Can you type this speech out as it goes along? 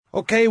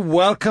Okay,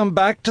 welcome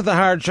back to the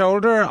Hard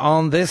Shoulder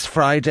on this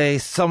Friday,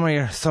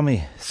 summer,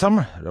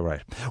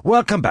 right.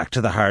 Welcome back to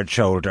the Hard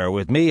Shoulder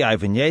with me,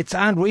 Ivan Yates,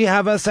 and we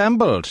have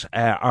assembled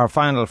our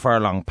Final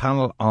Furlong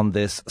panel on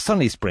this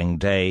sunny spring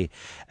day.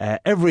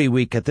 Every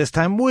week at this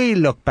time, we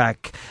look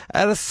back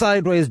at a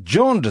sideways,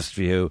 jaundiced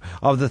view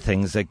of the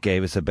things that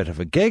gave us a bit of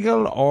a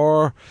giggle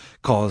or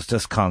caused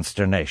us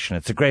consternation.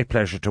 It's a great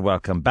pleasure to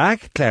welcome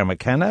back Claire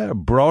McKenna,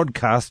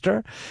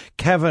 broadcaster,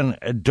 Kevin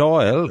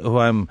Doyle, who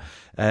I'm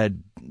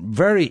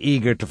very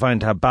eager to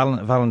find how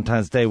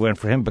Valentine's Day went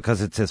for him,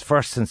 because it's his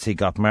first since he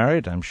got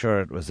married. I'm sure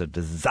it was a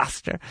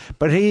disaster.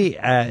 But he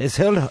is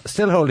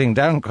still holding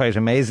down, quite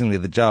amazingly,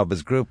 the job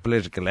as group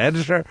political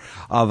editor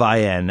of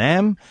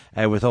INM,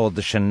 with all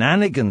the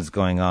shenanigans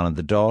going on in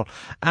the Dáil.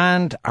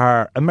 And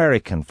our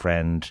American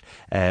friend,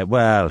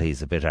 well,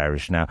 he's a bit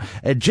Irish now,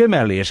 Jim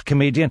Elliott,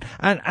 comedian.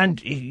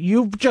 And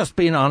you've just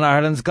been on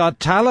Ireland's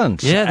Got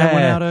Talent. Yeah, that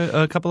went out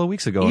a couple of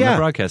weeks ago on the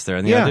broadcast there,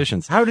 in the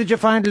auditions. How did you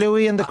find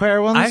Louis and the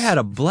queer ones? I had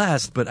a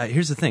blast, but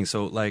here's the thing.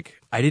 So,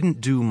 I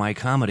didn't do my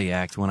comedy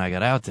act when I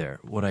got out there.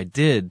 What I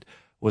did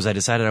was I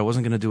decided I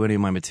wasn't going to do any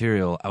of my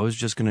material. I was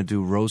just going to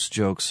do roast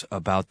jokes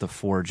about the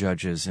four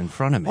judges in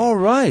front of me. Oh,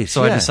 right.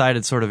 So I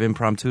decided sort of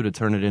impromptu to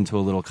turn it into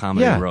a little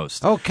comedy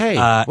roast. Okay.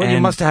 Well,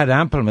 you must have had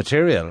ample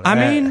material. I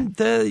mean,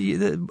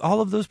 all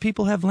of those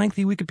people have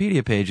lengthy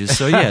Wikipedia pages.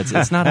 So, yeah,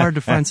 it's not hard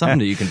to find something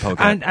that you can poke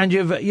at. And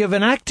you've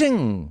an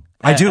acting...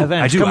 I do.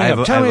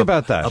 Tell me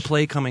about that. A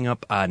play coming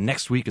up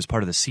next week as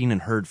part of the Seen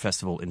and Heard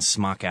Festival in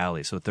Smock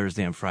Alley. So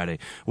Thursday and Friday,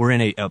 we're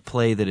in a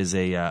play that is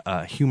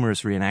a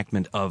humorous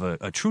reenactment of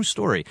a true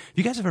story. Have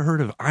you guys ever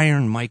heard of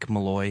Iron Mike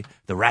Malloy,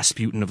 the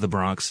Rasputin of the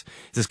Bronx?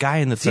 This guy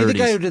in the 30s. The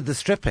guy who did the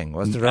stripping.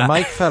 Was there a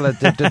Mike fella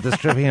that did the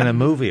stripping in a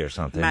movie or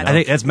something? I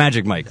think that's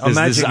Magic Mike. This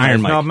is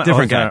Iron Mike. No,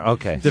 different guy.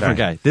 Okay, different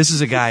guy. This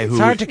is a guy who...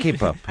 It's hard to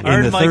keep up. In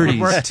Iron the Mike 30s, would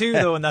work too,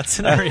 though, in that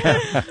scenario.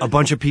 A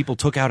bunch of people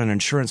took out an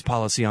insurance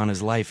policy on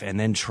his life and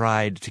then tried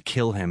to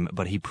kill him,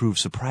 but he proved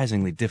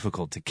surprisingly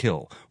difficult to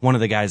kill. One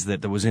of the guys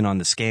that was in on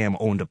the scam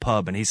owned a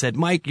pub, and he said,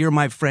 "Mike, you're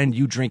my friend,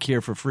 you drink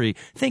here for free,"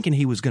 thinking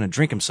he was going to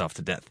drink himself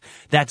to death.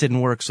 That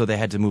didn't work, so they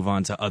had to move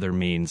on to other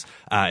means.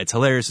 It's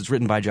hilarious. It's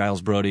written by Giles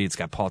Brody. It's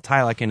got Paul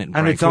Tylek in it, and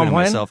Brian it's on and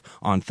when? myself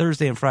on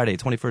Thursday and Friday,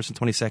 21st and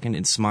 22nd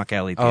in Smock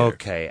Alley Theatre.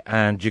 Okay,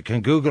 and you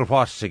can Google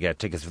what to get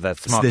tickets for that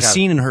Smock Alley. The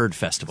Seen and Heard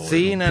Festival.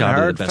 Seen and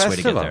Heard the best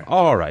Festival. Way to get there.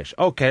 All right.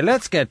 Okay,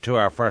 let's get to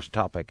our first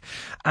topic.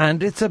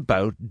 And it's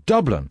about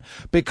Dublin,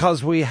 because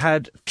we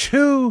had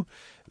two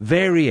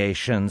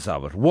variations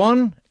of it.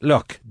 One,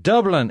 look,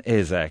 Dublin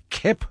is a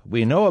kip.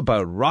 We know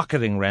about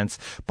rocketing rents,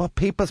 but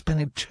people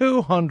spending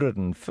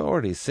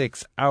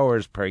 246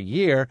 hours per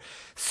year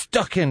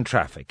stuck in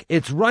traffic.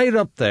 It's right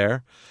up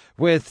there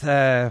with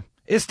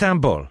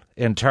Istanbul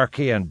in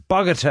Turkey and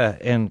Bogota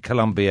in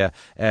Colombia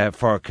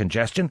for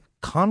congestion.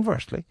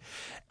 Conversely,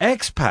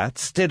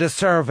 expats did a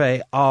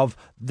survey of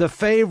the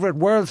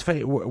world's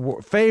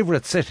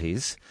favourite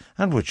cities,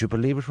 and would you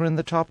believe it, we're in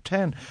the top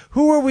 10.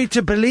 Who are we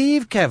to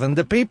believe, Kevin?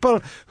 The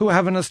people who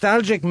have a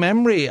nostalgic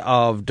memory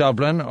of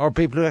Dublin, or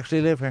people who actually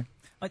live here?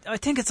 I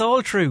think it's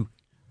all true,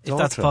 if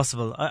that's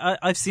possible.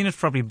 I've seen it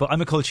probably, but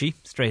I'm a culchie,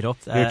 straight up.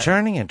 You're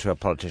turning into a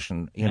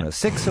politician,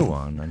 6 of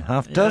one and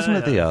half dozen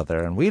of the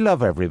other, and we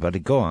love everybody.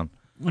 Go on.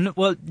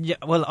 Well,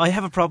 I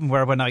have a problem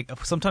where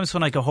sometimes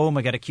when I go home,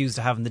 I get accused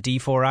of having the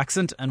D4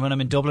 accent, and when I'm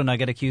in Dublin, I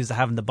get accused of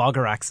having the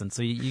Bogger accent.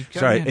 So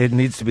sorry, it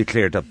needs to be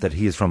cleared up that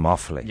he is from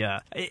Offaly.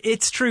 Yeah,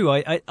 it's true.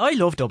 I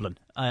love Dublin.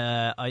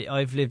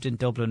 I've lived in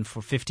Dublin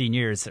for 15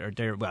 years, with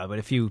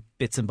a few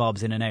bits and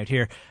bobs in and out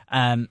here.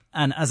 And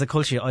as a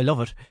culture, I love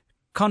it.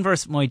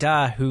 Converse, my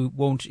dad, who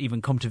won't even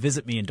come to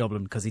visit me in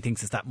Dublin because he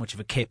thinks it's that much of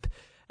a kip.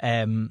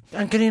 And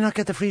can he not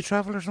get the free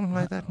travel or something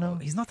like that? No,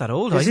 he's not that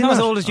old. He's not as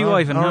old as you,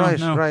 Ivan.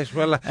 Right.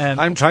 Well,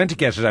 I'm trying to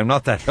get it. I'm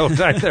not that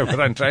old either, but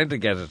I'm trying to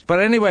get it.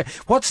 But anyway,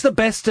 what's the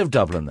best of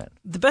Dublin then?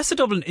 The best of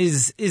Dublin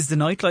is the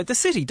nightlife. The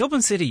city,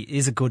 Dublin City,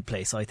 is a good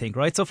place, I think.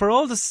 Right. So for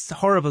all this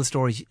horrible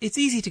stories, it's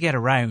easy to get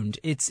around.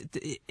 It's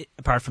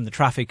apart from the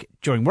traffic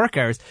during work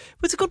hours,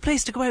 but it's a good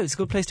place to go out. It's a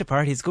good place to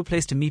party. It's a good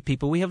place to meet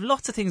people. We have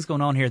lots of things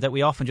going on here that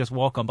we often just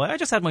walk on by. I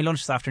just had my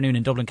lunch this afternoon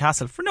in Dublin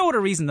Castle for no other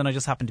reason than I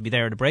just happened to be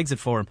there at a Brexit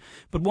forum,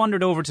 but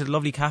wandered over to the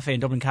lovely cafe in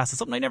Dublin Castle,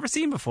 something I'd never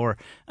seen before.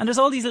 And there's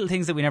all these little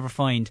things that we never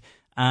find.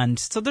 And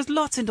so there's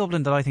lots in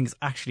Dublin that I think is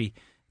actually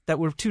that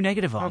we're too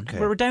negative on. Okay.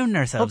 We're down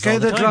ourselves. Okay, all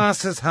the time.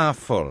 Glass is half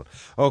full.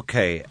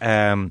 Okay,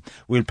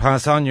 we'll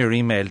pass on your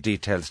email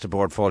details to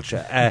Bord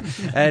Fulcha.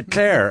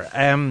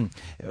 Claire,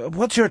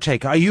 what's your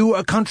take? Are you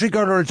a country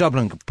girl or a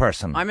Dublin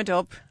person? I'm a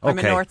Dub. I'm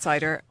a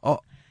Northsider.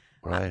 Oh.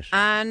 Right.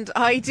 And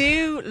I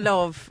do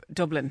love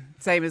Dublin,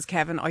 same as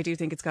Kevin. I do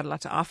think it's got a lot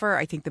to offer.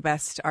 I think the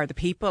best are the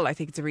people. I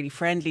think it's a really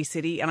friendly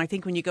city. And I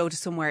think when you go to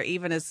somewhere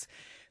even as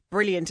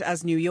brilliant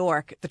as New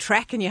York, the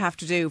trekking you have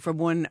to do from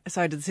one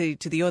side of the city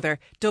to the other,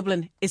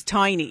 Dublin is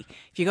tiny.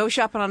 If you go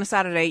shopping on a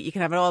Saturday, you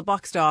can have it all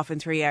boxed off in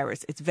 3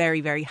 hours. It's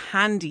very, very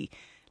handy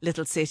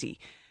little city.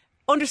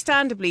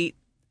 Understandably,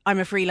 I'm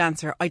a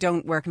freelancer. I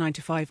don't work 9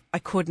 to 5. I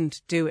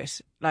couldn't do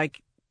it.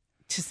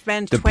 to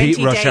spend The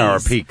 20 rush days hour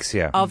peaks,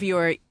 yeah. of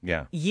your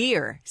Yeah.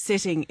 year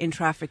sitting in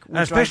traffic. would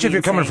Especially drive if me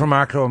you're coming insane. from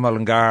Arklow,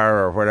 Mullingar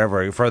or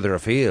wherever, further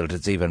afield,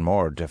 it's even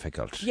more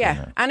difficult. Yeah, you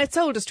know. and it's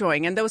soul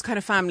destroying. And those kind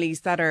of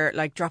families that are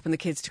like dropping the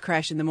kids to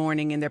creche in the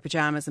morning in their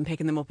pajamas and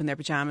picking them up in their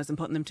pajamas and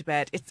putting them to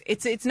bed.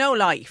 It's no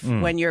life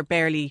when you're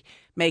barely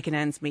making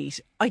ends meet.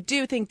 I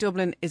do think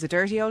Dublin is a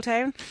dirty old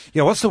town.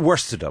 Yeah, what's the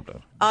worst of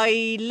Dublin?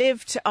 I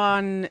lived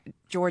on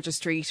Georgia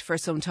Street for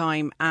some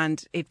time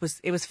and it was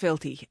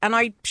filthy. And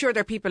I'm sure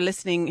there are people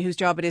listening whose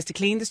job it is to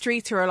clean the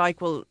streets who are like,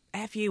 well,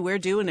 F you, we're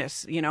doing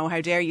it. You know, how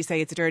dare you say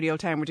it's a dirty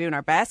old town? We're doing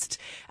our best.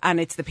 And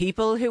it's the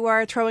people who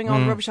are throwing all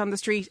the rubbish on the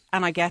street.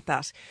 And I get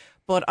that.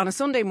 But on a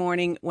Sunday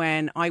morning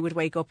when I would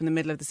wake up in the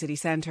middle of the city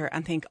centre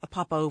and think, I'll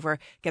pop over,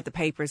 get the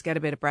papers, get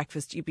a bit of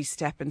breakfast, you'd be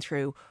stepping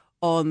through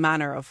all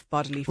manner of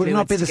bodily Would fluids. it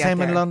not be the to get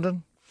same in there.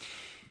 London?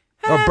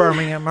 Or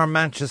Birmingham or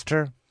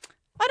Manchester?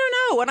 I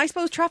don't know. And I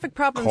suppose traffic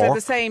problems Cork. are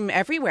the same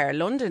everywhere.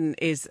 London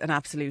is an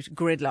absolute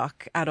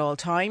gridlock at all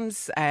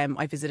times.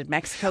 I visited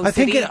Mexico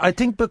City. I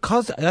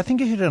think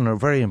you hit on a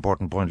very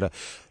important point.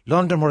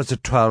 London, what is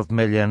it, 12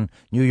 million,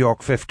 New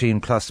York 15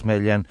 plus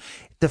million.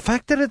 The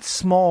fact that it's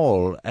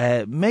small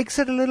makes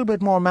it a little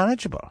bit more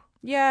manageable.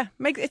 Yeah,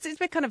 it's a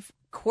bit kind of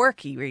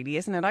quirky, really,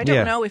 isn't it? I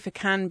don't know if it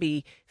can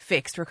be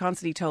fixed. We're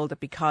constantly told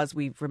that because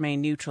we've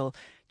remained neutral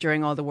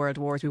during all the world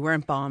wars, we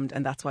weren't bombed,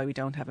 and that's why we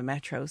don't have a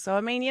metro. So,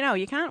 I mean, you know,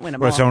 you can't win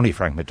them Well, all. it's only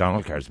Frank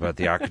McDonald cares about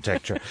the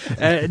architecture.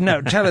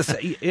 Now, tell us,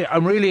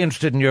 I'm really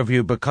interested in your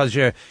view because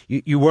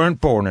you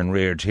weren't born and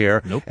reared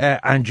here. Nope.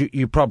 And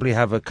you probably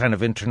have a kind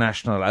of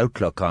international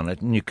outlook on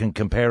it and you can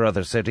compare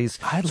other cities.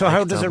 So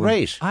how does it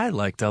rate? I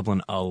like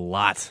Dublin a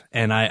lot.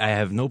 And I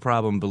have no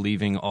problem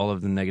believing all of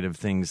the negative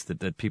things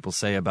that people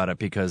say about it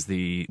because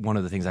one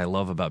of the things I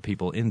love about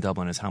people in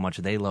Dublin is how much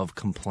they love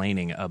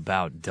complaining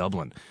about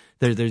Dublin.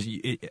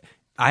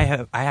 I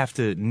have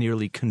to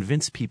nearly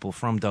convince people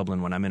from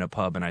Dublin when I'm in a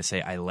pub and I say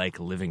I like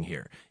living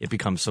here. It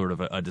becomes sort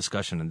of a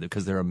discussion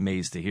because they're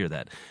amazed to hear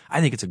that.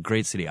 I think it's a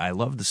great city. I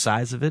love the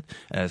size of it.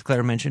 As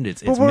Claire mentioned,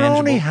 it's But we're manageable.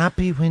 only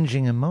happy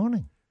whinging and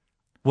moaning.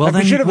 Well,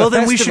 Like, we should have a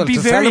then we festival should be to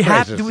very celebrate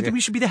happy. it, yeah.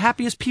 We should be the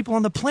happiest people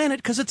on the planet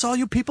because it's all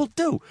you people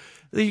do.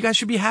 You guys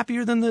should be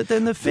happier than the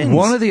Finns.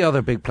 One of the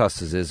other big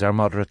pluses is our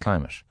moderate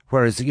climate.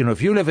 Whereas, you know,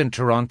 if you live in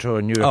Toronto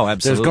and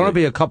there's going to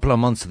be a couple of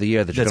months of the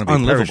year that you're That's going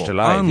to be perished unlivable.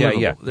 alive.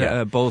 Unlivable.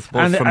 Yeah. Both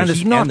and from the it's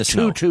heat not and the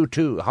snow.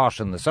 too hot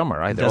in the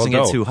summer either. It doesn't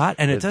although get too hot,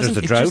 and it doesn't. There's a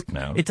it drought just-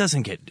 now. It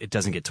doesn't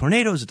get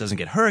tornadoes. It doesn't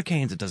get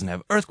hurricanes. It doesn't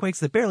have earthquakes.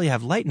 They barely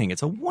have lightning.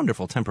 It's a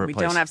wonderful temperate We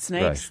place. don't have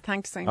snakes, Right.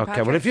 thanks St. Okay,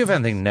 Patrick. well, if you have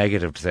anything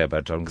negative to say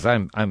about Dublin,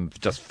 because I'm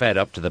just fed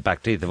up to the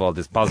back teeth of all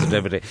this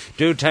positivity,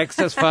 do text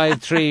us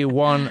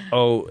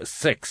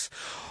 53106.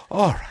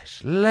 All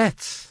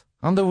right,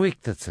 on the week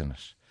that's in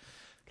it,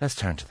 let's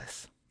turn to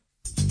this.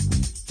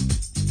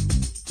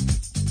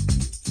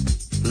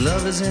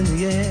 Love is in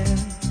the air,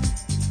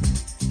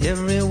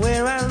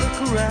 everywhere I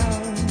look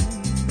around.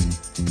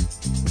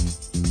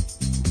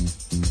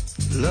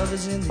 Love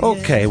is in the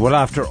Okay, well,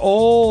 after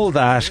all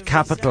that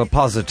capital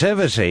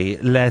positivity,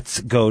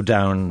 let's go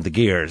down the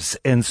gears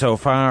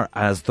insofar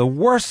as the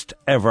worst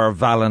ever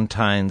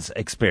Valentine's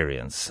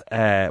experience.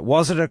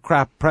 Was it a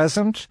crap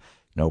present?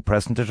 No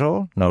present at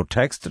all? No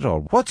text at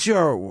all?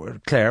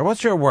 Claire,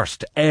 what's your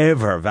worst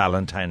ever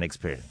Valentine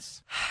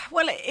experience?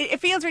 Well, it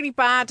feels really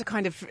bad to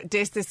kind of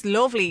diss this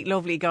lovely,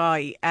 lovely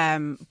guy.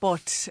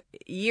 But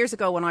years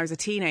ago when I was a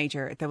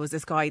teenager, there was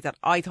this guy that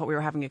I thought we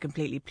were having a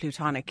completely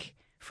platonic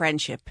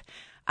friendship.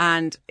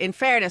 And in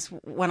fairness,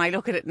 when I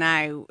look at it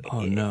now,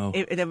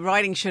 the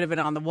writing should have been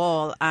on the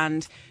wall.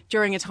 And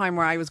during a time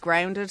where I was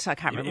grounded, I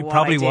can't remember It what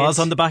probably I did. was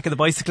on the back of the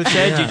bicycle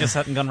shed. You just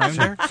hadn't gone round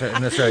there.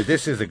 Sorry,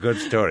 this is a good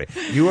story.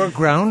 You were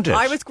grounded.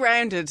 I was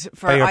grounded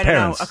for, By your I don't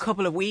parents? know, a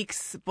couple of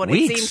weeks. But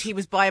Weeks? it seemed he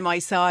was by my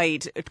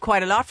side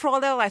quite a lot for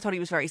all that. I thought he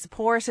was very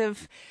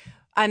supportive.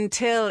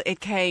 Until it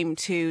came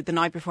to the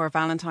night before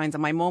Valentine's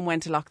and my mum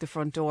went to lock the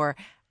front door.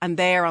 And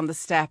there on the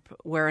step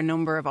were a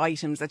number of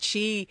items that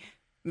she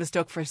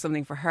mistook for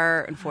something for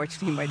her.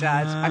 Unfortunately, my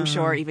dad, I'm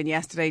sure even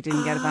yesterday,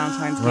 didn't get a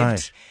Valentine's Right.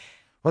 gift.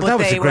 Well, But that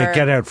was they a great were-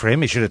 get out for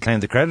him. He should have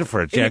claimed the credit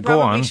for it. Yeah, He go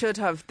probably on. should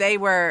have. They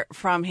were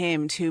from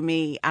him to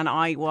me, and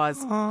I was.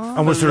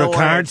 And was there a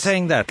card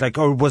saying that?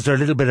 Or was there a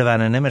little bit of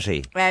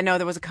anonymity? No,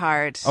 there was a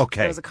card. Okay.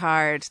 There was a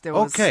card. There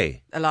was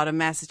Okay. a lot of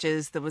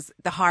messages. There was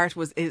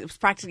it was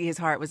practically his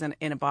heart was in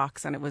a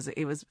box, and it was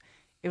bad.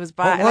 What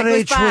Like, it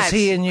age was bad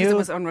he and 'cause you? It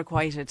was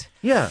unrequited.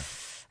 Yeah.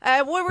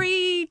 Were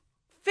we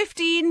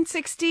 15,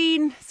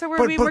 16? So we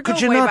But were could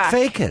going you way not back.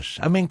 fake it?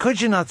 I mean,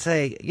 could you not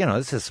say,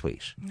 this is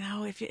sweet?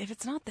 No, if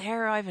it's not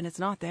there, Ivan, it's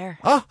not there.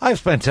 Oh, I've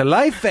spent a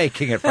life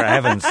faking it, for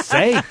heaven's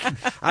sake.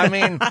 I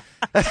mean,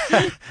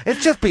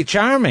 it'd just be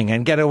charming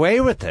and get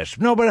away with it.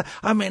 No, but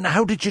I mean,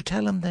 how did you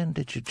tell him then?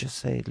 Did you just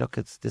say, look,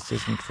 this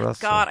isn't for us?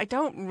 God, I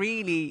don't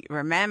really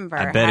remember.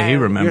 I bet how he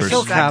remembers. You're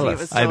so exactly it callous.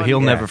 was done. He'll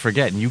Yeah. never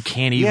forget, and you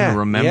can't even Yeah,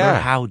 remember. yeah.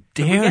 How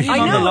dare get you? him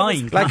on know, the it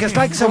line. Like, it's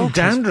like some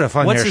dandruff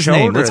on What's your his shoulder.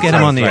 name? Let's it get him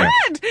sounds on the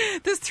like. air.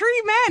 There's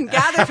 3 men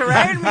gathered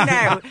around me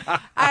now.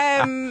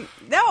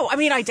 No, I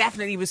mean, I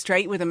definitely was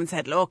straight with him and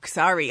said, look,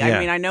 sorry. Yeah. I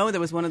mean, I know there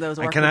was one of those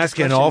I awkward can ask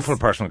you an discussions. awful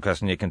personal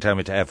question. You can tell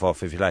me to F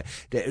off if you like.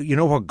 You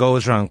know what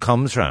goes round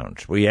comes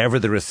round. Were you ever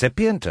the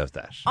recipient of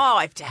that? Oh,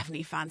 I've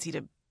definitely fancied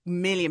a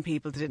million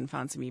people that didn't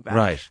fancy me back.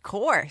 Right. Of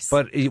course.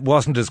 But it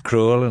wasn't as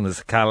cruel and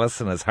as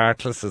callous and as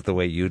heartless as the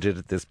way you did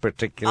it this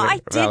particular I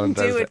didn't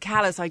Valentine's do Day. it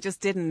callous. I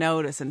just didn't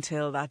notice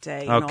until that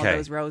day and all Okay.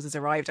 those roses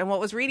arrived. And what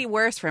was really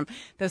worse for him,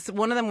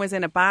 one of them was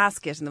in a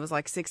basket and there was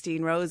like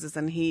 16 roses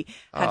and he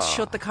had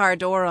shut the car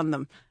door on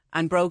them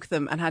and broke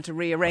them and had to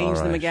rearrange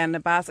All them right. again in a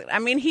basket. I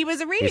mean, he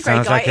was a really He great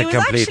sounds guy. like a It was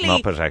complete actually,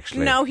 muppet,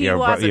 actually. No, he you're,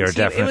 wasn't. You're It was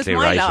definitely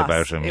my right loss.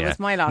 about him. It yeah. was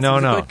my loss. No, He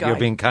was a no, good guy. you're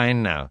being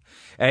kind now.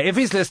 If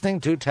he's listening,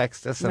 do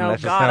text us and No, let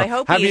us know. God, I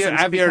hope he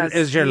isn't, because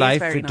is your he is life?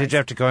 very Did nice. you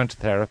have to go into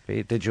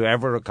therapy? Did you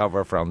ever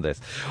recover from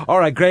this? All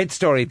right, great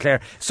story,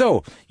 Claire.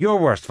 So, your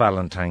worst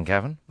Valentine,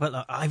 Kevin?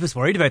 Well, I was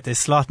worried about this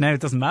slot now.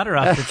 It doesn't matter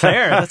after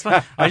Claire. That's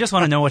why I just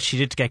want to know what she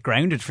did to get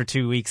grounded for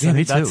 2 weeks. Yeah,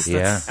 me That's- too.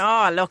 that's-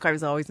 Oh, look, I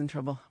was always in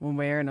trouble one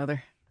way or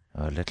another.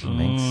 Oh, little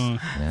minx. Yeah,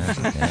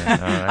 yeah,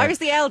 all right. I was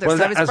the elder,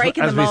 so I was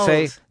breaking as the mold.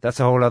 we say, that's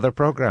a whole other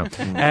programme.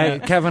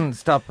 Kevin,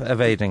 stop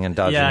evading and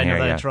dodging Yeah, I know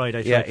here. that. I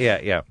tried.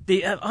 Yeah.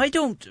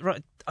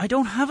 I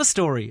don't have a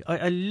story.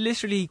 I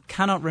literally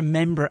cannot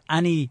remember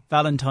any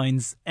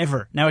Valentines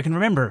ever. Now I can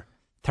remember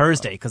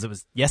Thursday because it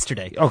was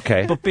yesterday.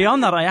 Okay. But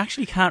beyond that, I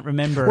actually can't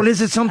remember. Well,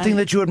 is it something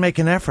that you would make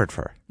an effort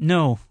for?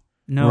 No.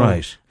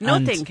 Right.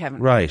 Nothing, And- Kevin.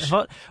 Right.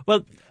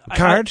 Well,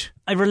 Card?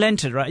 I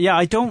relented, right? Yeah,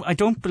 I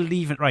don't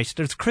believe it. Right,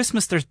 there's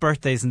Christmas, there's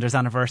birthdays, and there's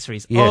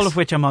anniversaries, Yes. all of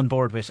which I'm on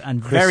board with,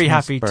 and very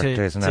happy to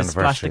birthdays and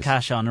splash the anniversaries.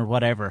 cash on or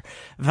whatever.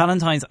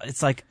 Valentine's,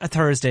 it's like a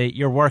Thursday,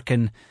 you're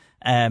working.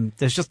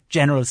 There's just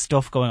general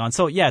stuff going on.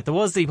 So yeah, there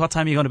was what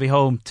time are you going to be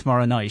home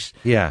tomorrow night?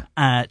 Yeah.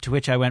 To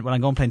which I went, well,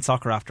 I'm going playing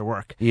soccer after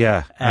work.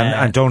 Yeah.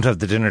 And don't have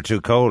the dinner too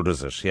cold,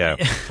 is it? Yeah.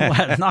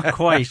 Well, not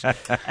quite.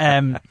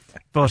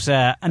 But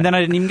and then I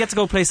didn't even get to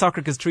go play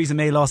soccer because Theresa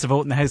May lost a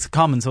vote in the House of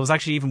Commons, so it was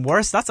actually even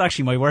worse. That's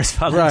actually my worst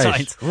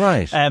Valentine's.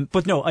 Right.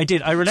 But no, I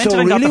did. I relented So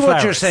and got really the what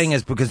you're flowers. saying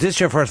is, because this is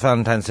your first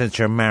Valentine since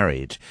you're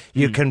married,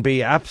 you can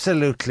be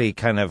absolutely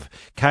kind of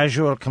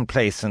casual,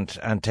 complacent,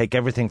 and take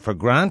everything for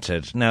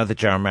granted now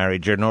that you're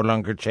married. You're no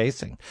longer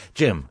chasing.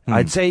 Jim,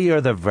 I'd say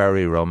you're the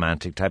very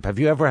romantic type. Have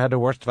you ever had a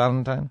worst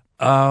Valentine?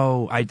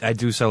 Oh, I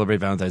do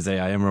celebrate Valentine's Day.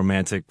 I am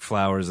romantic,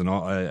 flowers and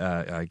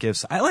all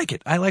gifts. I like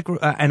it.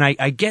 And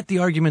I get the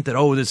argument that,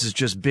 oh, this is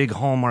just big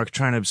Hallmark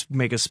trying to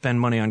make us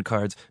spend money on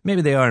cards.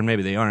 Maybe they are and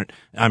maybe they aren't.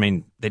 I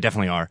mean, they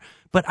definitely are.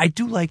 But I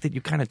do like that you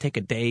kind of take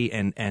a day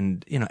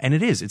and you know, and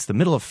it's the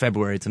middle of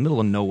February, it's the middle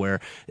of nowhere.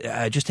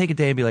 Just take a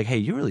day and be like, hey,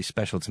 you're really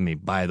special to me,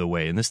 by the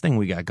way. And this thing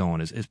we got going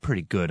is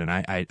pretty good. And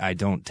I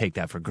don't take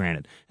that for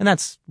granted. And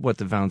that's what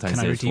the Valentine's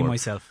Can Day I is redeem for.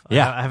 myself?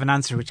 Yeah. I have an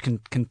answer which can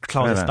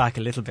claw Right us on. back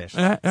a little bit.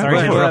 Right. Sorry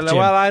to interrupt, Jim.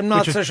 Well, I'm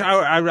not Which so is- sure.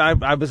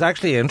 I was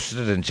actually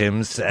interested in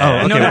Jim's.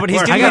 No, but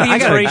he's giving me the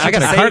inspiration I got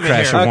to a save car it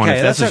crash here. or one, Okay,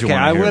 if that's that's what you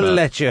okay. want to I hear will about.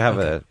 let you have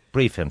a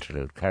brief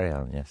interlude. Carry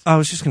on, yes. I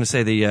was just going to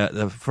say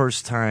the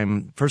first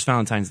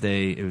Valentine's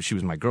Day, she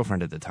was my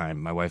girlfriend at the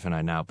time, my wife and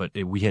I now, but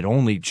we had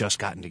only just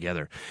gotten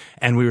together,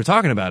 and we were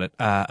talking about it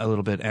a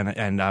little bit,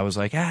 and I was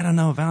like, I don't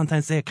know,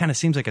 Valentine's Day, it kind of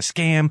seems like a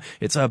scam.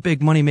 It's a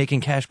big money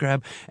making cash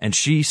grab, and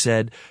she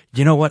said,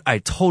 you know what? I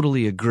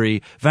totally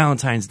agree.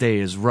 Valentine's Day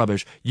is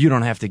rubbish. You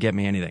don't have to get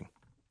me anything.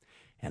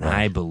 And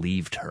I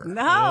believed her.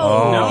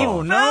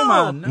 No,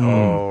 man.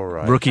 No. All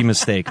right. Rookie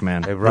mistake,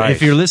 man. Right.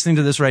 If you're listening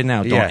to this right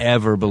now, don't Yeah.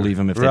 ever believe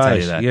them if they tell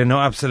you that. Yeah, no,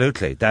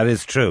 absolutely. That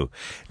is true.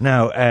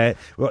 Now,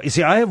 well, you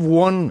see, I have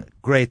one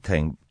great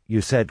thing. You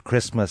said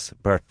Christmas,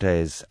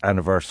 birthdays,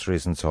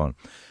 anniversaries, and so on.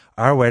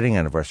 Our wedding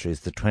anniversary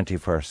is the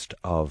 21st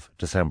of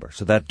December,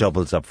 so that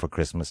doubles up for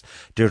Christmas.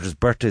 Deirdre's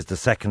birthday is the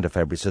 2nd of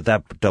February, so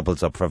that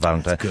doubles up for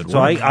Valentine's. good So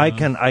work. I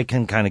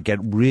can kind of get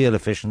real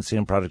efficiency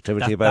and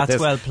productivity about That's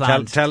this. well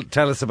planned.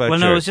 Tell us about Well,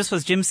 no, it yours. was just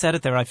as Jim said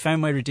it there. I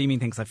found my redeeming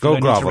things. I Go feel I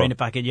need grovel. to rein it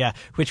back in. Yeah,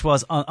 which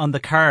was on the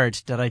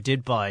card that I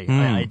did buy.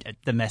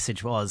 The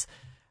message was,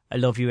 "I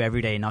love you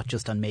every day, not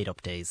just on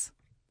made-up days."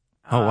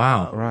 Oh,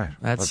 wow. Right.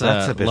 That's, Well,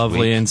 that's a bit lovely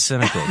weak. and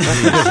cynical.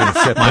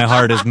 My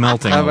heart is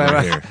melting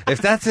over here.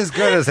 If that's as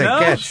good as it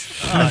gets.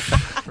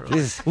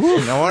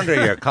 Jeez, no wonder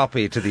your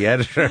copy to the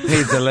editor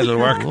needs a little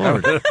work.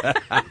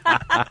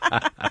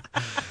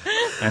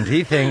 And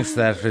he thinks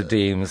that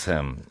redeems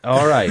him.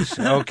 All right.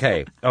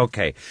 Okay.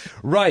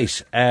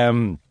 Right.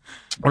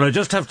 Well, I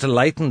just have to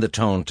lighten the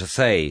tone to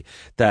say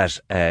that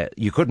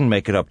You Couldn't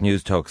Make It Up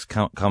News Talk's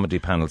comedy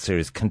panel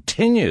series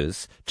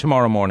continues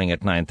tomorrow morning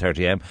at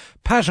 9:30am.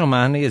 Pat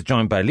O'Mahony is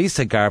joined by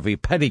Lisa Garvey,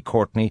 Paddy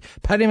Courtney,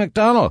 Paddy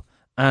McDonnell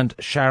and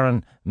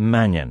Sharon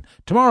Mannion.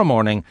 Tomorrow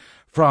morning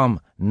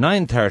from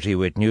 9:30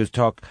 with News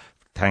Talk.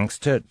 Thanks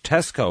to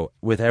Tesco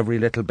with every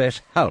little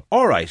bit help.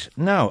 All right,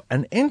 now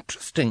an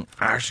interesting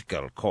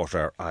article caught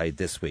our eye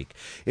this week.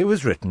 It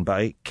was written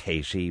by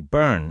Katie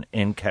Byrne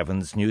in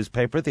Kevin's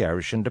newspaper, The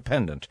Irish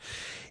Independent.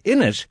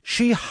 In it,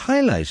 she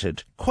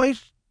highlighted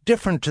quite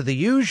different to the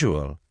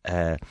usual,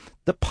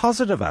 the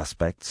positive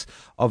aspects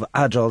of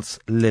adults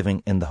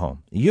living in the home.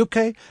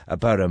 UK,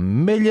 about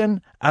 1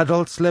 million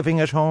adults living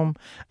at home,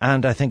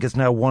 and I think it's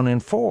now 1 in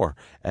 4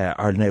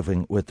 are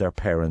living with their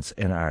parents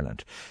in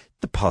Ireland.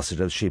 The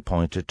positives she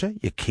pointed to: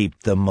 you keep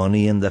the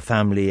money in the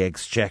family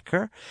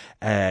exchequer.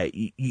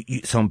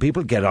 Some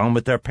people get on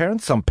with their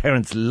parents. Some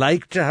parents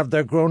like to have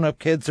their grown-up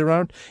kids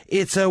around.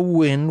 It's a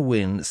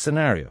win-win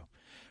scenario.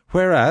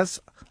 Whereas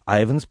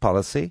Ivan's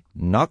policy,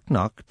 knock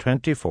knock,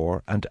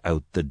 24 and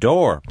out the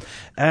door.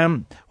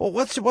 Well,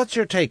 what's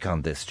your take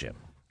on this, Jim?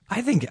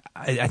 I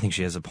think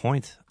she has a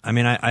point. I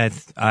mean,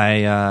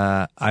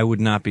 I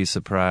would not be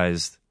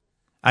surprised.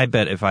 I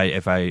bet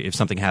if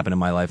something happened in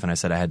my life and I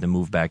said I had to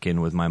move back in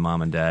with my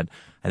mom and dad,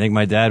 I think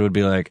my dad would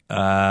be like,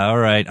 all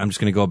right, I'm just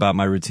going to go about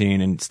my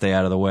routine and stay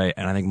out of the way.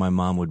 And I think my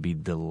mom would be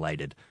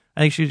delighted.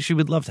 I think she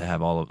would love to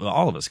have all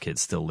of us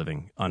kids still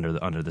living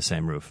under the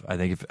same roof.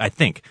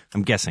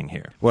 I'm guessing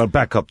here. Well,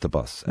 back up the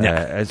bus.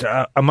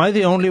 Yeah. Am I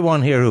the only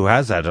one here who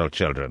has adult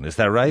children? Is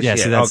that right? Yeah,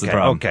 see, that's the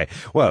problem. Okay.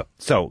 Well,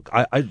 so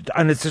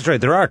and it's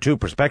straight. There are two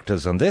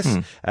perspectives on this,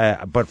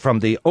 but from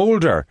the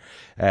older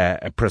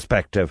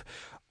perspective,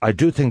 I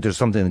do think there's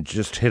something that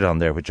just hit on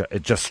there, which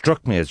it just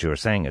struck me as you were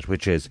saying it,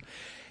 which is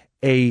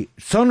a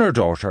son or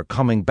daughter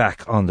coming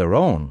back on their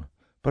own,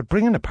 but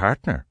bringing a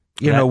partner.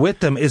 With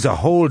them is a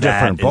whole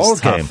different ball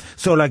game.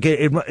 So, like,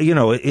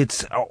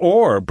 it's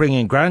or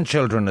bringing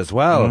grandchildren as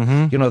well.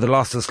 The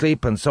loss of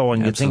sleep and so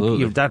on. Absolutely. You think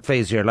you've that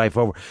phase of your life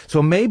over.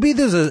 So maybe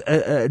there's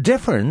a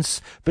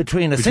difference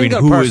between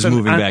single who person is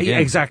moving back in.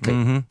 Exactly.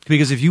 Mm-hmm.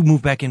 Because if you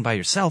move back in by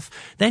yourself,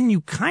 then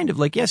you kind of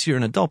yes, you're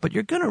an adult, but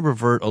you're going to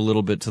revert a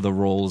little bit to the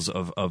roles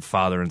of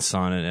father and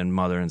son and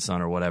mother and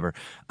son or whatever.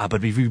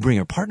 But if you bring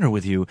a partner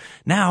with you,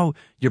 now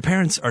your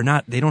parents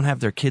they don't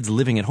have their kids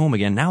living at home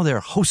again. Now they're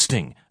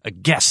hosting a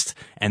guest,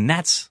 and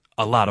that's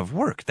a lot of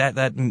work.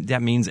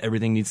 That means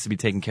everything needs to be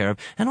taken care of,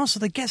 and also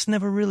the guest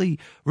never really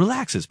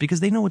relaxes because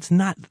they know it's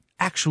not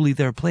actually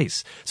their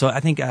place. So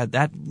I think that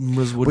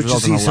would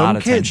result in a lot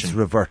of tension. Some kids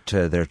revert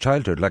to their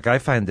childhood. Like, I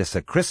find this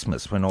at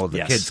Christmas when all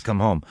the kids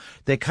come home.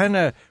 They kind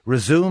of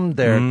resume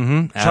their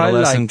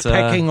childlike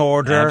pecking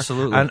order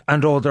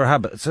and all their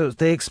habits. So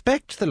they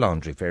expect the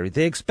laundry fairy,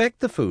 they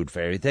expect the food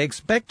fairy, they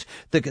expect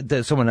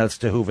someone else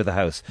to hoover the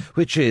house,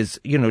 which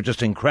is,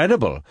 just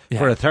incredible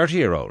for a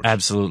 30-year-old.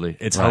 Absolutely.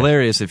 It's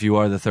hilarious if you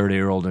are the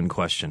 30-year-old in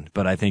question.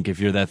 But I think if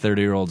you're that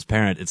 30-year-old's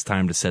parent, it's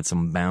time to set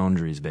some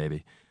boundaries,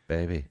 baby.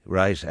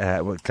 Right.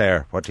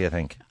 Claire, what do you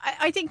think?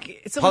 I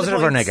think some positive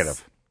of the or points,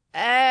 negative?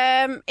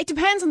 It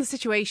depends on the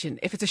situation.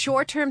 If it's a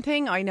short-term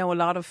thing, I know a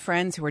lot of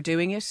friends who are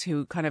doing it,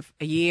 who kind of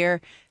a year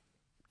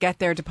get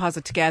their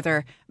deposit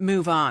together,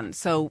 move on.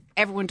 So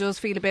everyone does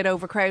feel a bit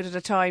overcrowded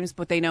at times,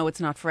 but they know it's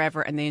not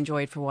forever and they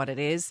enjoy it for what it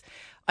is.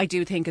 I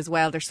do think as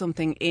well there's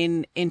something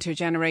in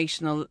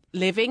intergenerational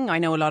living. I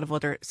know a lot of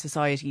other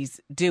societies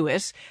do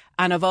it.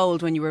 And of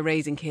old, when you were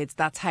raising kids,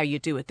 that's how you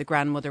do it. The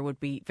grandmother would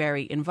be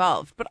very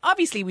involved. But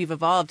obviously we've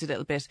evolved a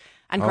little bit.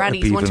 And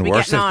grannies want to be getting on.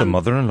 It'd be even worse if the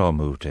mother-in-law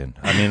moved in.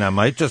 I mean, I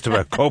might just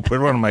about cope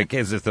with one of my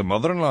kids if the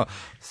mother-in-law,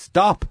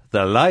 stop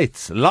the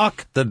lights,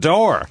 lock the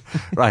door.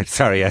 Right,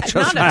 sorry, I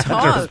just had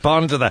to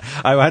respond to that.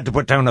 I had to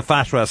put down a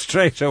fatwa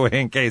straight away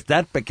in case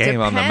that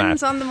became on the map.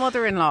 Depends on the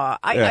mother-in-law.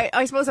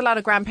 I suppose a lot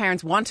of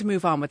grandparents want to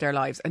move on with their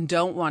lives and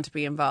don't want to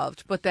be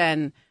involved. But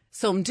then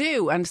some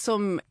do, and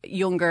some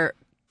younger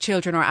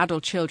children or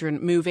adult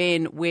children move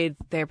in with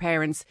their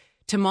parents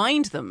to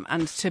mind them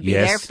and to be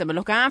there for them and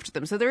look after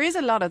them. So there is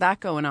a lot of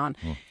that going on.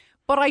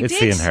 But it's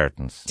the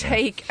inheritance.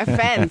 Take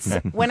offence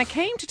when it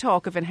came to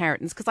talk of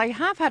inheritance, because I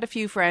have had a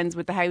few friends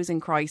with the housing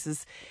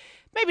crisis,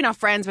 maybe not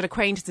friends, but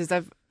acquaintances.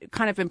 I've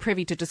kind of been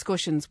privy to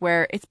discussions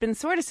where it's been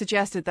sort of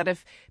suggested that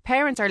if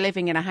parents are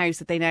living in a house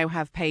that they now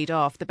have paid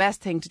off, the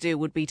best thing to do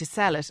would be to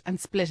sell it and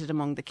split it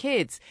among the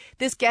kids.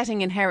 This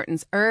getting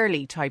inheritance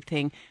early type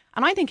thing.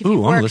 And I think if you've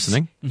worked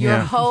your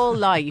whole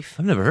life...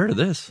 I've never heard of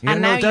this.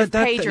 And now you've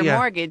paid your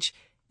mortgage...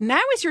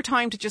 Now is your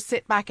time to just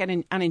sit back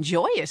and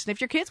enjoy it. And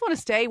if your kids want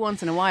to stay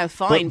once in a while,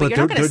 fine, but you're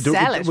not going to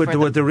sell it for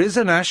them. There is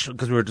a national...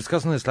 Because we were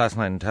discussing this last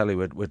night in telly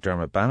with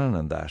Dermot Bannon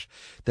and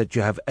that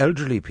you have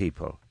elderly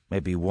people,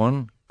 maybe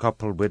one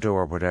couple, widow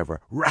or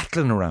whatever,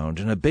 rattling around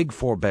in a big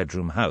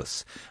 4-bedroom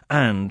house.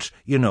 And,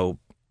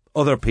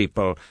 other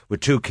people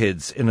with 2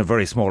 kids in a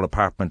very small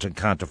apartment and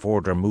can't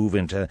afford or move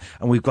into...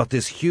 And we've got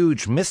this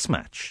huge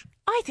mismatch.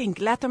 I think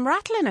let them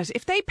rattle in it.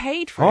 If they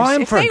paid for it,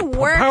 I'm for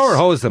power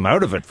hose them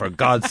out of it, for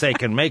God's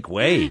sake, and make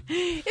way.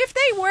 If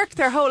they worked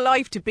their whole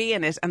life to be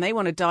in it and they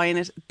want to die in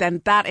it,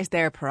 then that is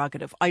their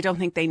prerogative. I don't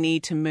think they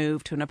need to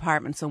move to an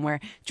apartment somewhere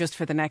just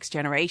for the next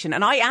generation.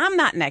 And I am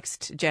that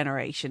next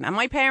generation. And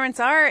my parents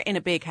are in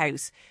a big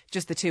house,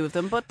 just the 2 of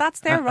them, but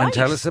that's their right. And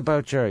tell us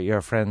about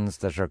your friends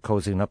that are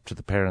cozying up to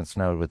the parents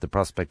now with the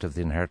prospect of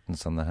the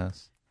inheritance on the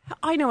house.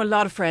 I know a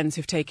lot of friends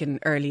who've taken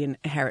early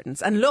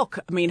inheritance. And look,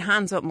 I mean,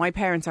 hands up, my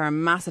parents are a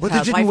massive help.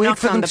 They didn't wait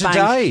for them to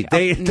die.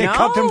 They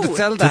got them to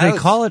sell the house. Do they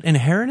call it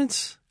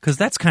inheritance? Because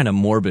that's kind of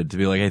morbid to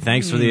be like, hey,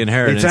 thanks for the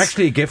inheritance. It's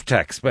actually a gift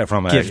tax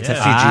from a Gift CGT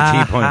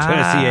tax. point,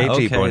 CAT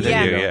Okay, point of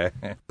there view. you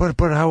Yeah. But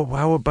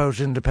how about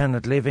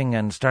independent living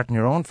and starting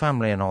your own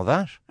family and all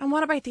that? And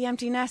what about the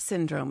empty nest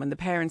syndrome and the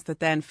parents that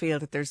then feel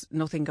that there's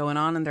nothing going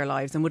on in their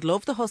lives and would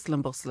love the hustle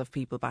and bustle of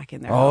people back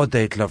in their Oh, home?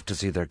 they'd love to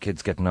see their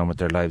kids getting on with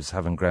their lives,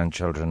 having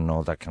grandchildren and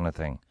all that kind of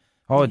thing.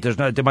 Oh, there's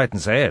no, they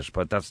mightn't say it,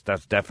 but that's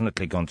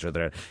definitely gone through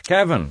there.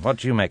 Kevin, what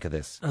do you make of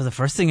this? The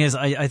first thing is,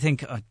 I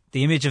think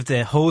the image of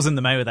the hosing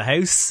them out of the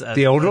house.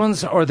 The older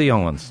ones or the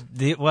young ones?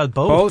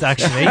 Both.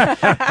 Actually.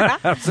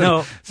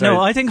 No,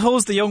 I think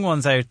hose the young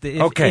ones out.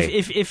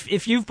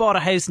 If you've bought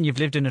a house and you've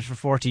lived in it for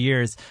 40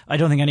 years, I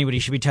don't think anybody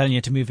should be telling you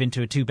to move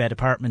into a 2-bed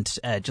apartment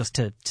just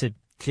to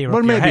clear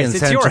up your house.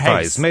 It's your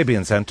house. Maybe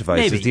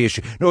incentivize is the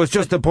issue. No, it's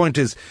just the point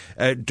is,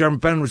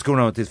 Dermot Ben was going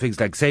on with these things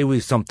like, say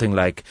we've something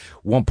like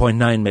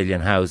 1.9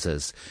 million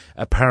houses.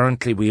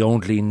 Apparently we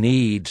only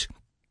need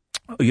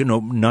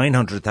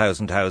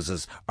 900,000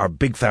 houses are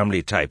big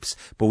family types,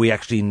 but we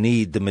actually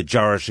need the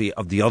majority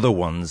of the other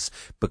ones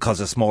because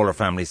of smaller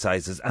family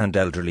sizes and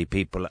elderly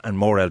people and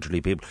more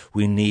elderly people.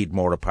 We need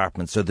more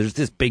apartments. So there's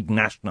this big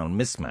national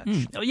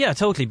mismatch. Oh, yeah,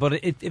 totally.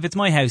 But if it's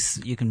my house,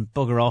 you can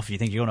bugger off if you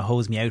think you're going to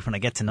hose me out when I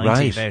get to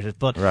 90 about it.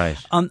 But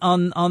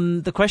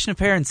on the question of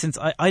parents, since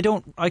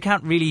I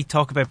can't really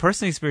talk about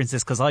personal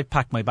experiences because I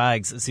packed my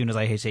bags as soon as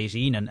I hit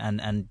 18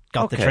 and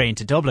got the train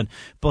to Dublin.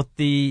 But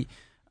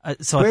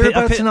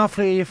Whereabouts in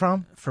Offaly are you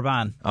from?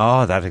 Ferban.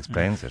 Oh, that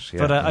explains it. Yeah.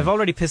 But I've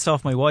already pissed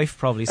off my wife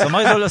probably, so I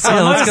might as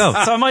well. Let's go.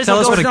 So I might as Tell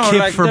well us go. what a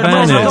kip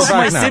Ferban Go is. to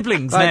my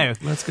siblings now.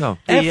 Let's go.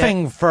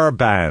 Effing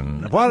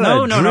Ferban. What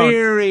a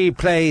dreary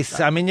place.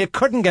 I mean, you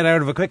couldn't get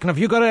out of it quick enough.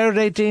 You got out at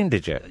 18,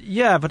 did you?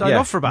 Yeah, but I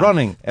love Ferban.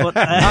 Running. But,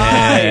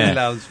 he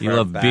loves Ferban. You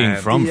love being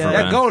from Ferban.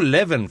 Yeah, go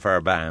live in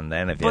Ferban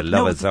then if you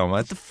love it so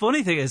much. The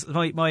funny thing is,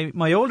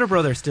 my older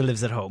brother still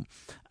lives at home.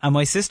 And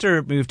my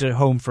sister moved at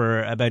home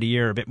for about a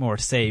year, a bit more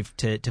to save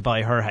to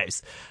buy her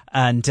house.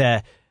 And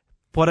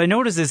what I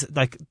noticed is,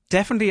 like,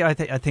 definitely I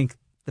think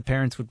the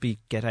parents would be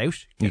get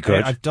out. You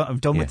could. I'm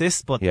done with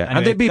this. But yeah, anyway,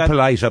 and they'd be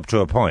polite up to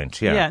a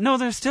point. Yeah. Yeah, no,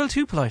 they're still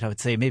too polite, I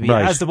would say, maybe,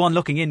 Right. as the one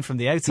looking in from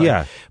the outside.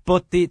 Yeah.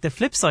 But the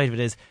flip side of it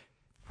is,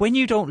 when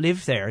you don't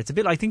live there, it's a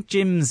bit, I think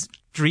Jim's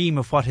dream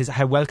of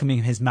how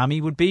welcoming his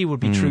mammy would be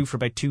true for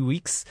about 2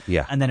 weeks.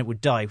 Yeah. And then it would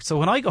die. So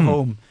when I go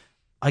home,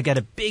 I get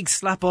a big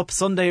slap up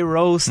Sunday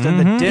roast and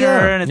the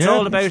dinner, and it's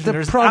all about it. The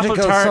There's prodigal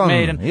apple tart son.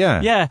 made, and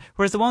Yeah.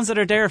 Whereas the ones that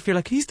are there feel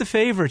like he's the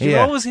favourite. He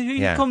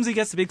comes, he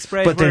gets the big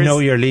spread. But they know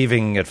you're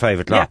leaving at 5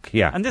 o'clock.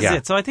 Yeah. And this is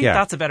it. So I think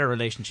that's a better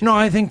relationship. No,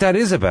 I think that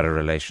is a better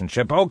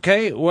relationship.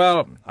 Okay,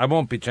 well, I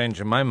won't be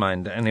changing my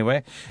mind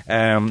anyway.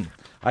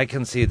 I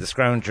can see the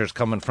scroungers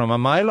coming from a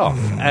mile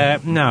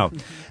off. Now,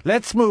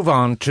 let's move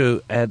on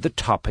to the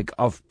topic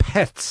of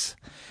pets.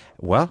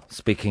 Well,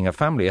 speaking of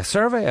family, a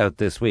survey out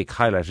this week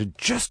highlighted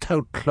just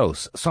how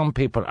close some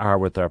people are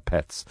with their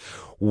pets.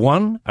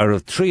 1 out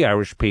of 3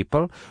 Irish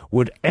people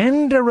would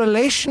end a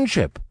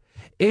relationship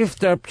if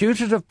their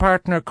putative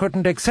partner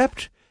couldn't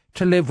accept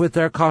to live with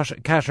their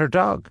cat or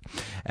dog.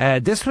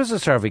 This was a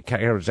survey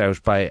carried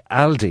out by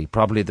Aldi.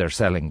 Probably they're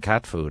selling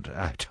cat food.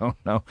 I don't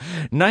know.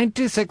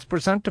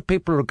 96% of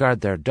people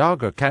regard their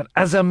dog or cat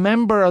as a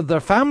member of their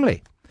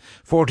family.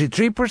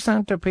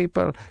 43% of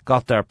people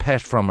got their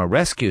pet from a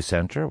rescue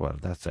centre. Well,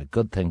 that's a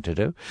good thing to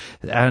do.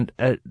 And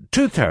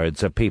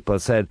 2/3 of people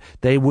said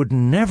they would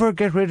never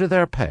get rid of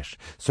their pet.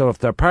 So if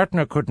their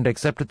partner couldn't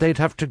accept it, they'd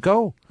have to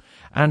go.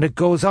 And it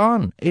goes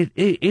on.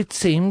 It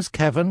seems,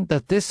 Kevin,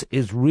 that this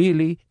is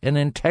really an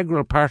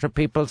integral part of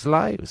people's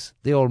lives.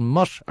 The old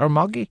mutt or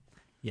moggy.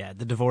 Yeah,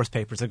 the divorce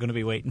papers are going to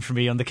be waiting for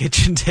me on the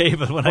kitchen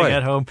table when I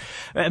get home.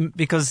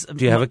 Because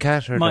do you have a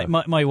cat or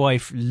my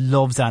wife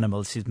loves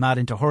animals. She's mad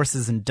into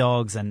horses and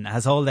dogs and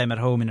has all them at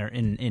home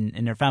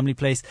in her family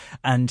place.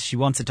 And she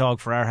wants a dog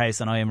for our house,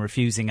 and I am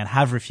refusing and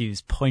have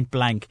refused point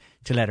blank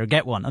to let her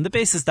get one. On the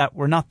basis that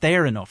we're not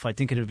there enough. I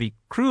think it would be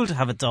cruel to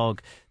have a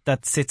dog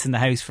that sits in the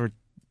house for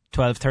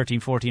 12, 13,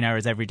 14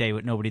 hours every day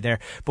with nobody there.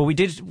 But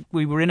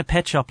we were in a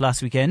pet shop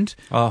last weekend.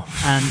 Oh.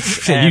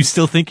 And you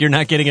still think you're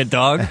not getting a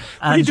dog? What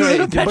are you doing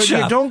in a pet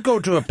shop? You don't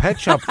go to a pet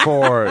shop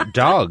for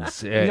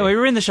dogs. No, we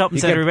were in the shopping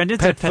centre. We went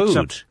into the pet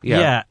shop.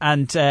 Yeah.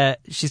 And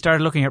she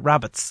started looking at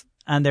rabbits.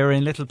 And they were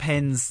in little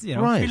pens,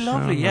 right. Really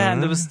lovely. Yeah,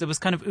 and there was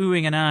kind of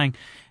oohing and ahhing.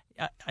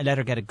 I let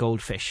her get a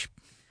goldfish.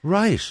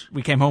 Right.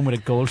 We came home with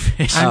a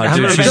goldfish. How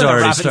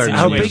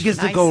big is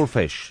the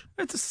goldfish?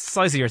 It's the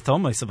size of your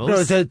thumb, I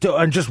suppose. No,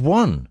 and just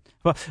one?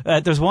 Well,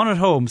 there's one at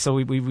home, so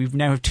we've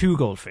now have 2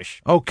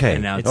 goldfish. Okay.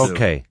 And now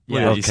okay.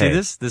 Yeah, you see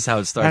this? This is how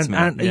it starts,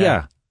 man.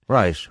 Yeah.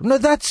 Right. No,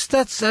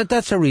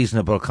 that's a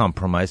reasonable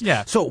compromise.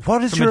 Yeah. So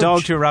what is from a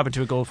dog to a rabbit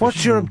to a goldfish?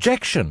 What's your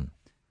objection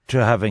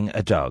to having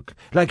a dog?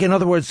 Like, in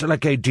other words,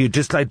 like, do you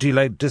dislike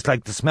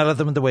the smell of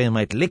them and the way it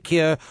might lick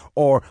you?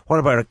 Or what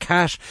about a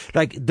cat?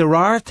 Like, there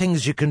are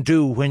things you can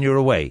do when you're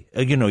away.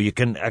 You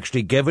can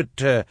actually give it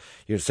to,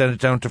 you send it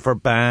down to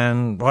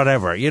Ferban,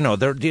 whatever.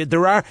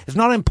 There are, it's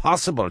not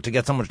impossible to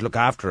get someone to look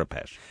after a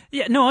pet.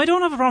 Yeah, no, I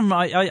don't have a problem.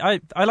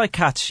 I like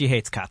cats. She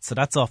hates cats, so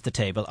that's off the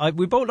table.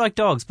 We both like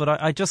dogs, but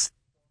I just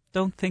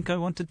don't think I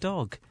want a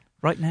dog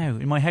right now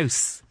in my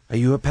house. Are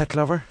you a pet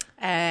lover?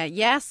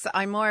 Yes,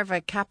 I'm more of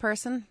a cat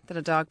person than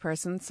a dog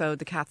person. So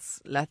the cats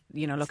look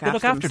They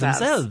look after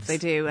themselves. They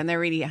do, and they're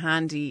really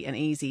handy and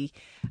easy.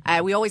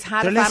 We always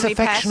had They're a less family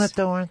affectionate pet.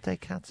 though, aren't they,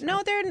 cats?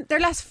 No, they're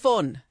less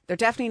fun. They're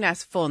definitely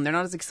less fun. They're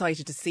not as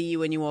excited to see you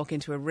when you walk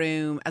into a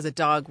room as a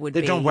dog would be.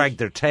 They don't wag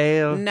their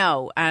tail.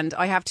 No, and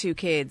I have 2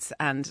 kids,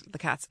 and the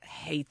cats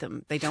hate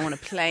them. They don't want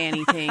to play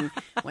anything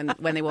when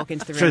they walk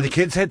into the room. So the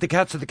kids hate the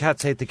cats or the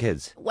cats hate the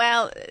kids?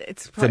 Well,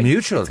 it's a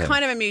mutual It's thing.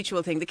 kind of a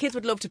mutual thing. The kids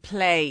would love to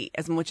play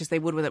as much as they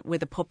would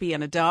with a puppy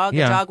and a dog.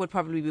 Yeah. A dog would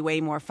probably be way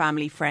more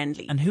family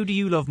friendly. And who do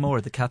you love more,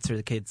 the cats or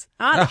the kids?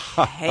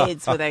 The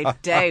kids,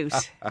 without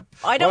doubt.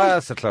 I don't. Well,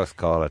 it's a close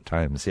call at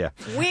times, yeah.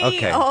 We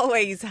Okay.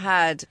 always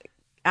had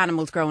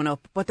animals growing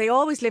up, but they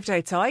always lived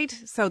outside.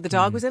 So the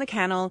dog was in a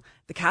kennel,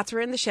 the cats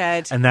were in the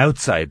shed. An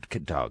outside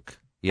dog.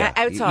 Yeah.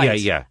 Outside.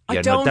 Yeah. I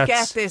no, don't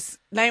that's- get this.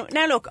 Now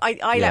look, I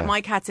Yeah. let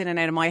my cats in and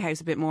out of my house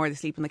a bit more. They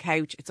sleep on the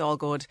couch. It's all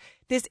good.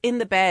 This in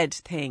the bed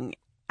thing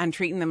and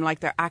treating them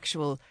like they're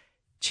actual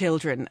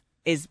children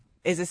is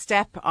a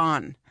step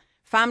on.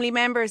 Family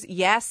members,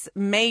 yes,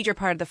 major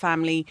part of the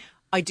family.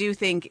 I do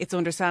think it's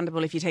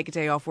understandable if you take a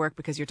day off work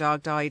because your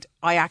dog died.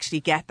 I actually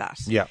get that.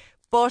 Yeah.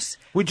 But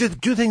Would you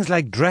do things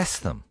like dress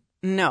them?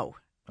 no.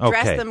 Okay.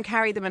 Dress them,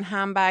 carry them in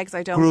handbags.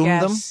 I don't Groom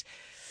get. them?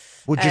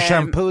 Would you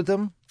shampoo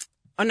them?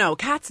 Oh no,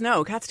 cats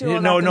no. Cats do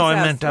all No, that no, I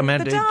themselves.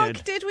 meant- The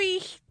dog, did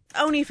we?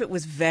 Only if it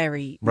was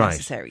very Right.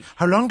 necessary.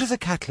 How long does a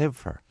cat live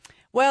for?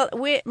 Well,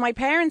 my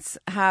parents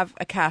have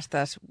a cat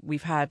that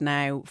we've had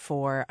now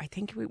for, I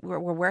think we're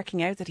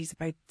working out that he's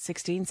about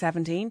 16,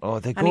 17. Oh,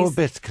 they And go a he's-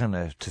 bit kind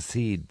of to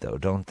seed, though,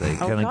 don't they? Oh,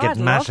 Kind of God, get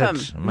love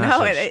matted. him.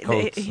 matted No,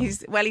 coats and-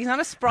 he's not a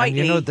And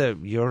sprightly you know the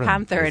urine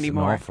panther is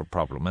anymore. an awful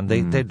problem. And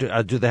they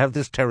do they have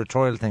this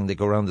territorial thing? They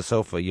go around the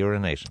sofa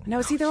urinating.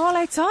 No, see, they're all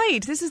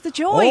outside. This is the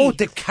joy. Oh,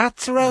 the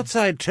cats are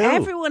outside too.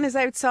 Everyone is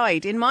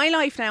outside. In my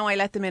life now, I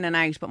let them in and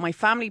out, but my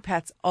family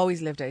pets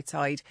always lived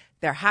outside.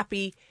 They're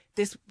happy.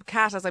 This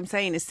cat, as I'm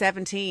saying, is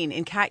 17.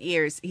 In cat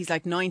years, he's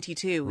like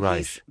 92. Right.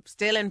 He's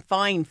still in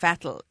fine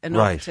fettle enough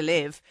Right. to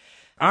live.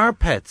 Are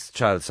pets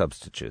child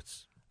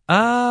substitutes?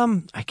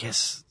 I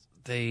guess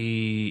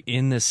they,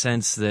 in the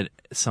sense that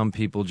some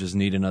people just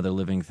need another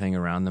living thing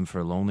around them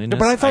for loneliness.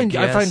 But I find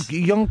guess.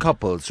 young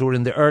couples who are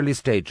in the early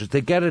stages,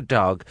 they get a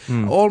dog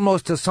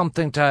almost as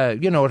something to,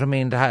 you know what I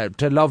mean,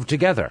 to love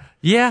together.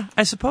 Yeah,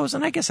 I suppose,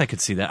 and I guess I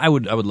could see that. I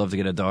would love to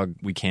get a dog.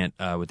 We can't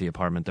with the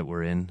apartment that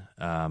we're in.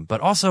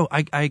 But also,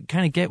 I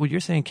kind of get what you're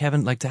saying,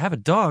 Kevin. Like, to have a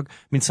dog, I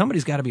mean,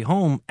 somebody's got to be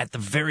home at the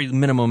very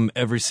minimum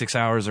every 6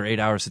 hours or 8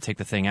 hours to take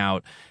the thing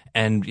out.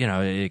 And, you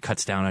know, it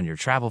cuts down on your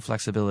travel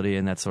flexibility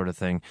and that sort of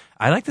thing.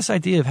 I like this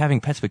idea of having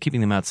pets but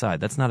keeping them outside.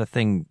 That's not a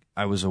thing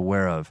I was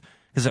aware of.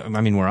 Because,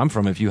 I mean, where I'm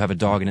from, if you have a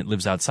dog and it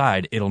lives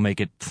outside, it'll make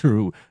it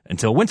through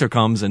until winter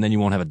comes, and then you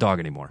won't have a dog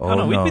anymore. Oh,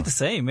 no, we'd no. be the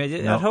same.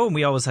 At home,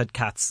 we always had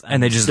cats.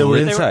 And they just They were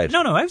live- inside.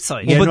 No,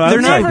 outside. Yeah, but no, they're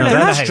outside. never No,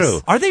 allowed that's out.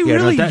 true. Are they Yeah, no,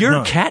 really that- your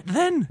no. cat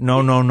then?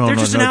 No. They're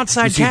just an no.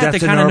 outside You see, cat that's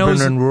that an kind of urban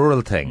knows. and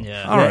rural thing.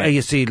 Yeah. All right.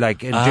 You see,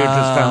 like in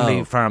Deirdre's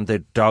family farm, the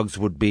dogs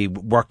would be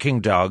working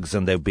dogs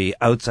and they'd be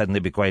outside and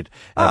they'd be quite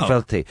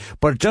filthy.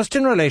 But just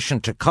in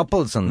relation to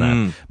couples and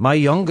that, my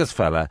youngest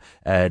fella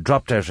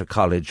dropped out of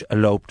college,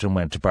 eloped and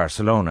went to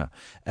Barcelona.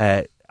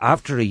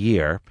 After a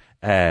year,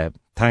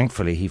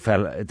 thankfully,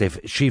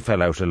 she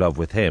fell out of love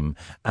with him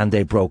and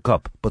they broke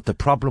up. But the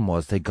problem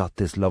was they got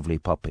this lovely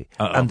puppy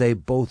and they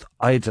both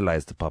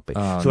idolized the puppy.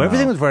 So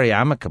everything was very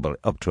amicable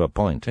up to a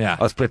point. Yeah.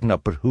 I was splitting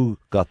up, but who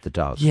got the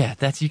dog? Yeah,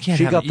 you can't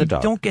She have got it. the You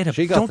dog. Don't get a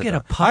She got don't the get a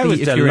dog. puppy. I was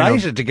if you're in a-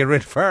 delighted to get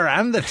rid of her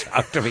and the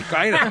dog, to be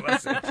quite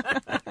honest.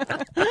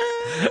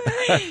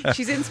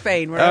 She's in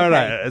Spain. We're All okay.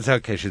 right, it's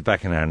okay. She's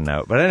back in Ireland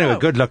now. But anyway,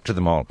 good luck to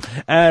them all.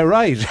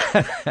 Right,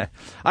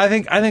 I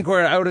think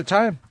we're out of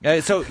time.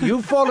 So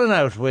you've fallen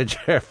out with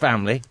your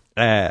family.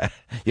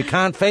 You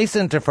can't face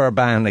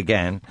Interfurban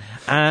again,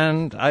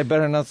 and I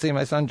better not see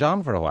my son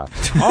John for a while.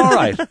 All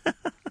right.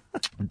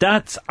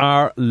 That's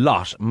our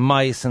lot.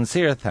 My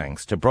sincere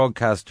thanks to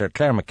broadcaster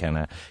Claire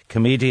McKenna,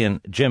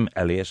 comedian Jim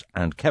Elliott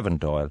and Kevin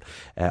Doyle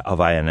of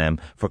INM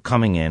for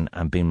coming in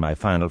and being my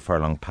Final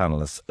Furlong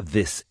panellists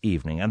this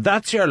evening. And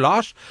that's your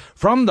lot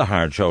from The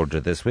Hard Shoulder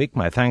this week.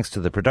 My thanks to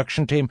the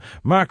production team,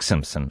 Mark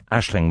Simpson,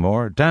 Aisling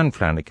Moore, Dan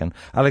Flanagan,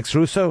 Alex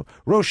Russo,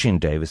 Roisin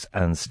Davis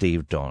and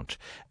Steve Daunt.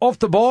 Off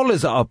the Ball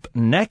is up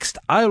next.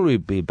 I will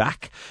be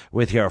back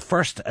with your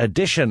first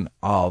edition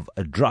of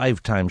a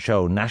drive time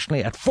show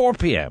nationally at 4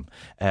 p.m.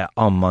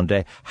 On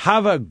Monday.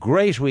 Have a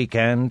great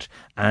weekend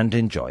and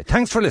enjoy.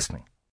 Thanks for listening.